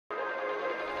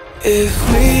If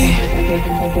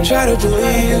we try to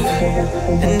believe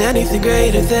in anything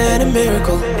greater than a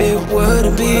miracle, it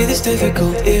wouldn't be this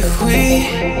difficult. If we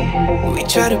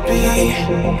try to be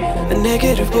a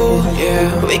negative bull,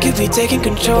 yeah, we could be taking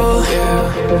control,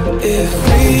 yeah. If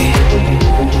we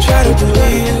try to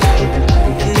believe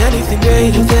in anything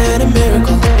greater than a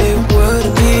miracle, it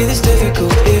wouldn't be this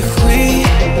difficult. If we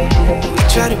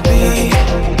try to be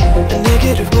a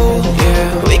negative bull,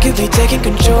 yeah, we could be taking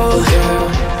control,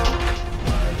 yeah.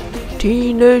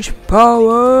 Teenage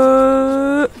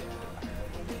power!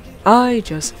 I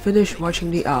just finished watching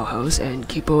the Owl House and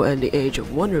Kipo and the Age of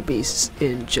Wonderbeasts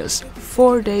in just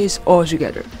 4 days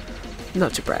altogether.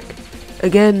 Not to brag.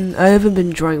 Again, I haven't been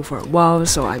drawing for a while,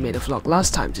 so I made a vlog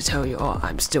last time to tell you all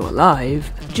I'm still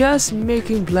alive. Just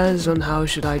making plans on how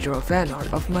should I draw fan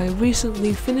art of my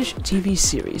recently finished TV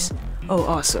series. Oh,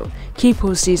 also,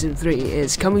 Kipo Season 3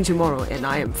 is coming tomorrow and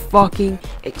I am fucking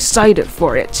excited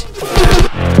for it.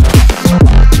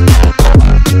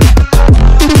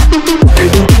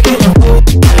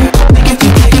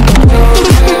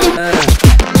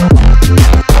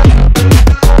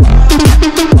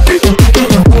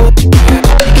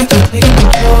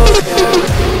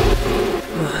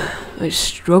 I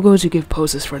struggle to give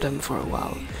poses for them for a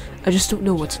while. I just don't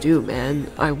know what to do, man.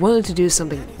 I wanted to do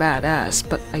something badass,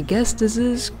 but I guess this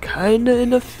is kinda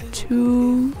enough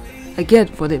to... I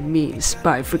get what it means,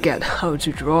 but I forget how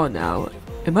to draw now.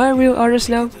 Am I a real artist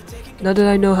now that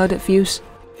I know how that feels?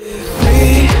 If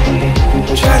we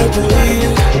try to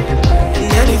believe in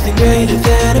anything greater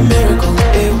than a miracle,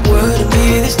 it wouldn't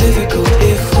be this difficult.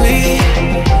 If we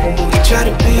try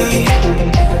to be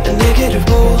a negative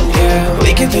bull, yeah,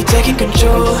 we could be taking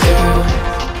control, yeah.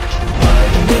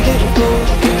 Negative bull,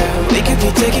 yeah, we could be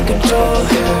taking control,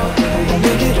 yeah.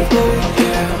 Negative bull,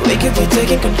 yeah, we could be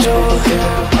taking control,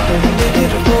 yeah.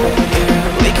 Negative bull,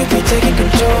 yeah, we could be taking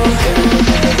control, yeah.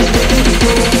 Negative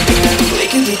bull, yeah, we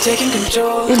could be taking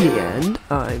control. In the end,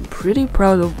 I'm pretty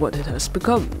proud of what it has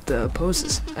become. The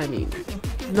poses, I mean,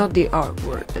 not the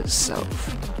artwork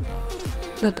itself.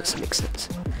 That doesn't make sense.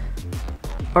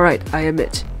 Alright, I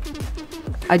admit,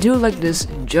 I do like this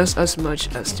just as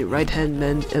much as the right-hand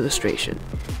man illustration,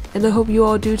 and I hope you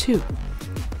all do too.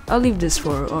 I'll leave this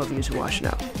for all of you to watch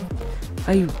now.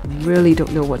 I really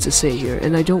don't know what to say here,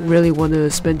 and I don't really want to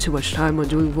spend too much time on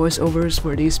doing voiceovers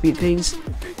for these speed paints,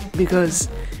 because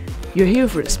you're here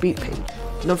for the speed paint,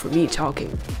 not for me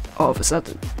talking all of a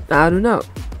sudden. I don't know.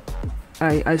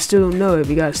 I still don't know if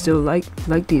you guys still like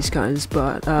these kinds,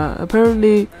 but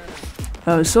apparently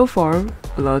so far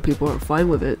a lot of people are fine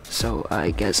with it, so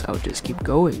I guess I'll just keep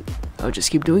going. I'll just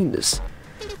keep doing this.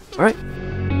 Alright.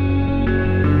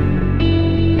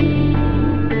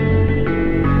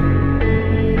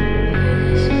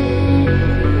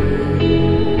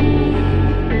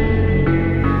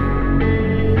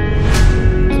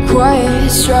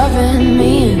 Quiet's driving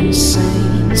me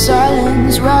insane.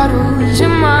 Silence rattles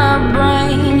in my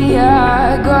brain.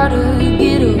 Yeah, I gotta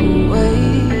get away.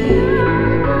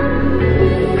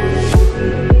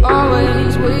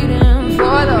 Always waiting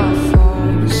for the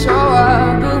phone, so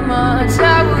I built my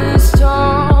towers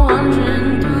tall,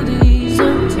 wandering through these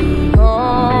empty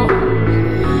halls.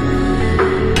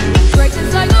 Break the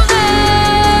cycle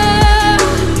now,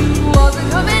 walls are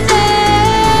coming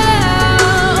down.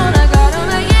 I gotta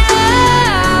make it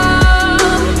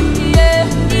out. Yeah,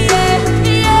 yeah,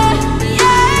 yeah,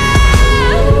 yeah.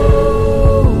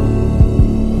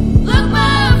 Look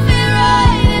my fear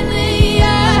right in the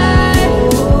eye.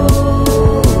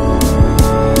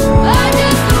 I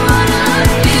just wanna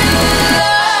feel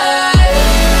alive.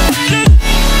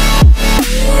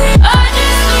 I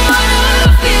just wanna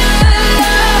feel alive.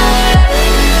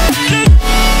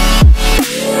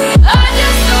 I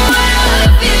just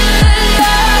wanna feel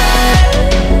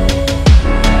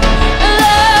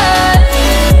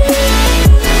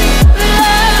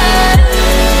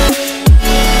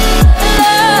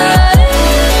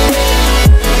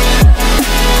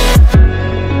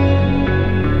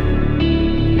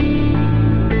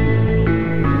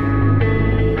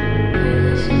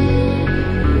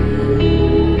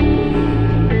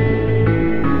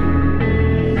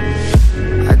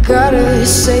I gotta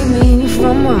save me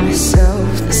from myself.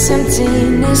 This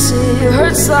emptiness, it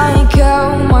hurts like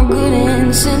hell. My good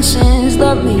intentions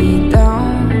let me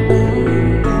down.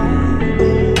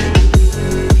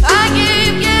 I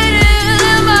keep getting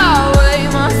in my way.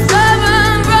 My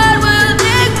stubborn pride will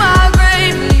dig my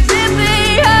grave. Leaving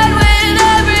behind with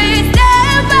every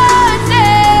step I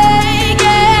take.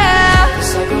 Yeah,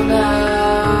 cycle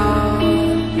down,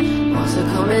 walls are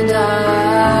coming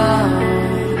down.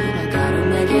 I gotta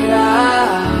make it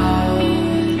out.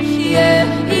 Yeah,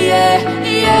 yeah,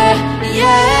 yeah.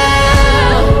 yeah.